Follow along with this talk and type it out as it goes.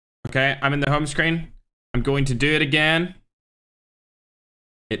Okay, I'm in the home screen. I'm going to do it again.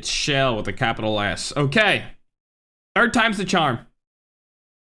 It's shell with a capital S. Okay. Third time's the charm.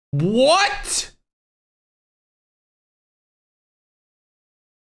 What?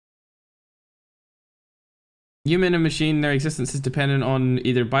 Human and machine, their existence is dependent on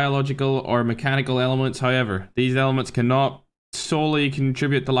either biological or mechanical elements. However, these elements cannot solely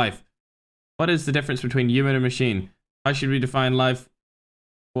contribute to life. What is the difference between human and machine? How should we define life?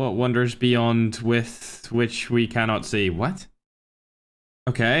 What wonders beyond with which we cannot see? What?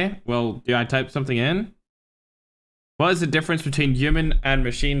 Okay, well, do I type something in? What is the difference between human and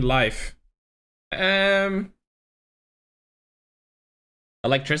machine life?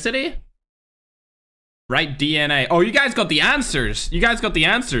 Electricity? Right, DNA. Oh, you guys got the answers. You guys got the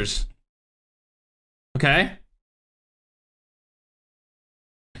answers. Okay.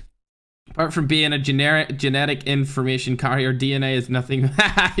 Apart from being a genetic information carrier, DNA is nothing.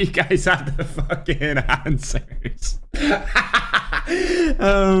 You guys have the fucking answers.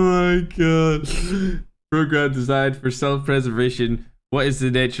 Oh my god. Program designed for self-preservation. What is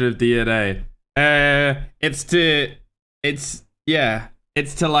the nature of DNA? It's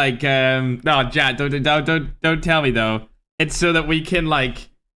to like no, Jack, don't tell me though. It's so that we can like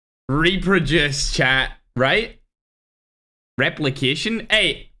reproduce, chat, right? Replication?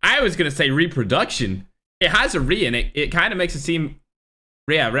 Hey, I was gonna say reproduction. It has a re in it. It kind of makes it seem,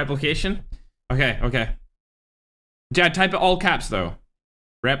 yeah, replication. Okay, okay. Jack, type it all caps though.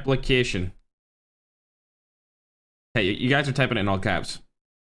 Replication. Hey, you guys are typing it in all caps.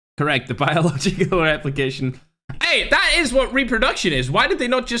 Correct, the biological replication. Hey, that is what reproduction is. Why did they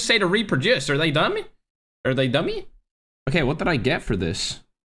not just say to reproduce? Are they dummy? Are they dummy? Okay, what did I get for this?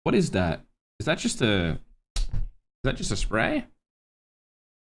 What is that? Is that just a... Is that just a spray?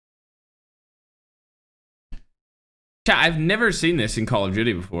 Chat, I've never seen this in Call of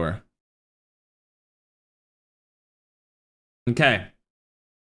Duty before. Okay.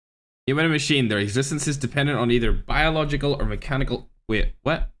 Human and machine, their existence is dependent on either biological or mechanical... Wait,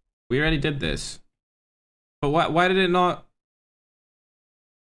 what? We already did this. But why did it not...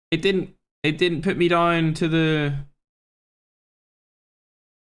 It didn't put me down to the...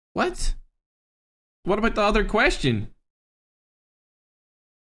 What? What about the other question?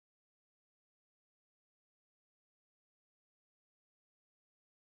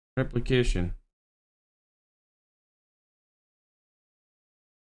 Replication.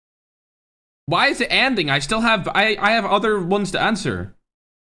 Why is it ending? I still have... I have other ones to answer.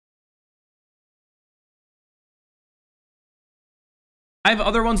 I have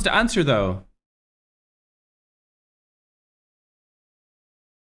other ones to answer, though.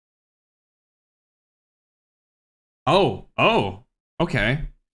 Oh, okay.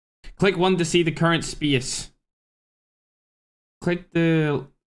 Click 1 to see the current space. Click the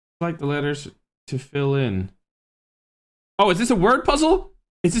letters to fill in. Oh, is this a word puzzle?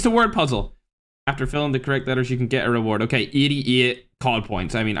 Is this a word puzzle? After filling the correct letters, you can get a reward. Okay, 88 call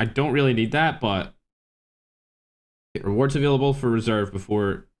points. I mean, I don't really need that, but... Rewards available for reserve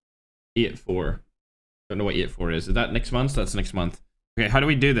before 8-4. Don't know what 8-4 is. Is that next month? That's next month. Okay, how do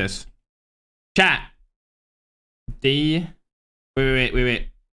we do this? Chat. D. Wait.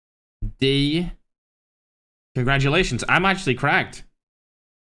 D. Congratulations. I'm actually cracked.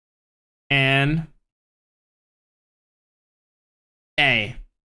 And A.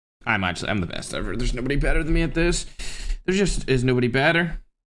 I'm the best ever. There's nobody better than me at this. There just is nobody better.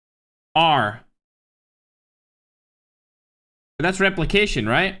 R. That's replication,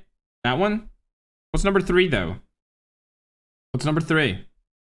 right? That one? What's number 3, though? What's number 3?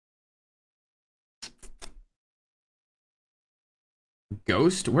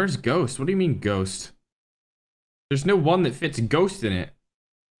 Ghost? Where's ghost? What do you mean ghost? There's no one that fits ghost in it.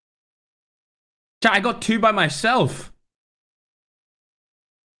 Chat, I got 2 by myself.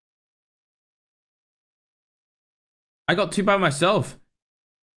 I got 2 by myself.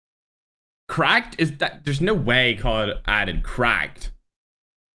 Cracked? Is that... There's no way COD added cracked.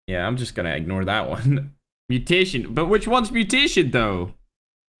 Yeah, I'm just gonna ignore that one. Mutation. But which one's mutation, though?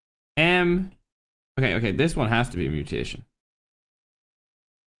 Okay, this one has to be a mutation.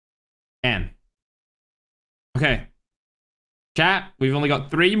 N. Okay. Chat, we've only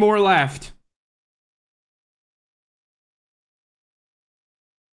got 3 more left.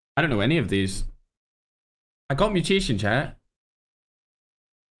 I don't know any of these. I got mutation, chat.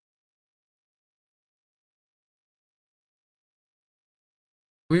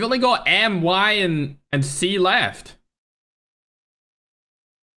 We've only got M, Y, and C left.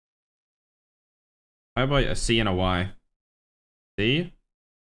 How about a C and a Y? C?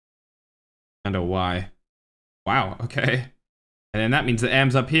 And a Y. Wow, okay. And then that means the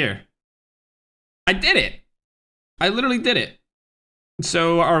M's up here. I did it. I literally did it.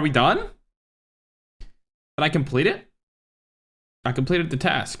 So are we done? Did I complete it? I completed the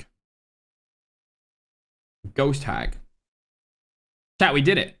task. Ghost tag. Chat, we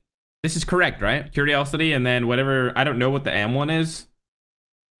did it. This is correct, right? Curiosity and then whatever. I don't know what the M one is.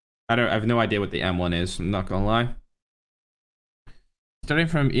 I have no idea what the M one is. I'm not gonna lie. Starting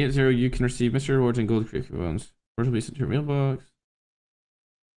from 8-0, you can receive mystery rewards and gold coupons. First will be sent to your mailbox.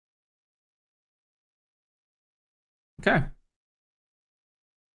 Okay.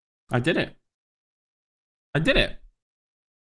 I did it. I did it.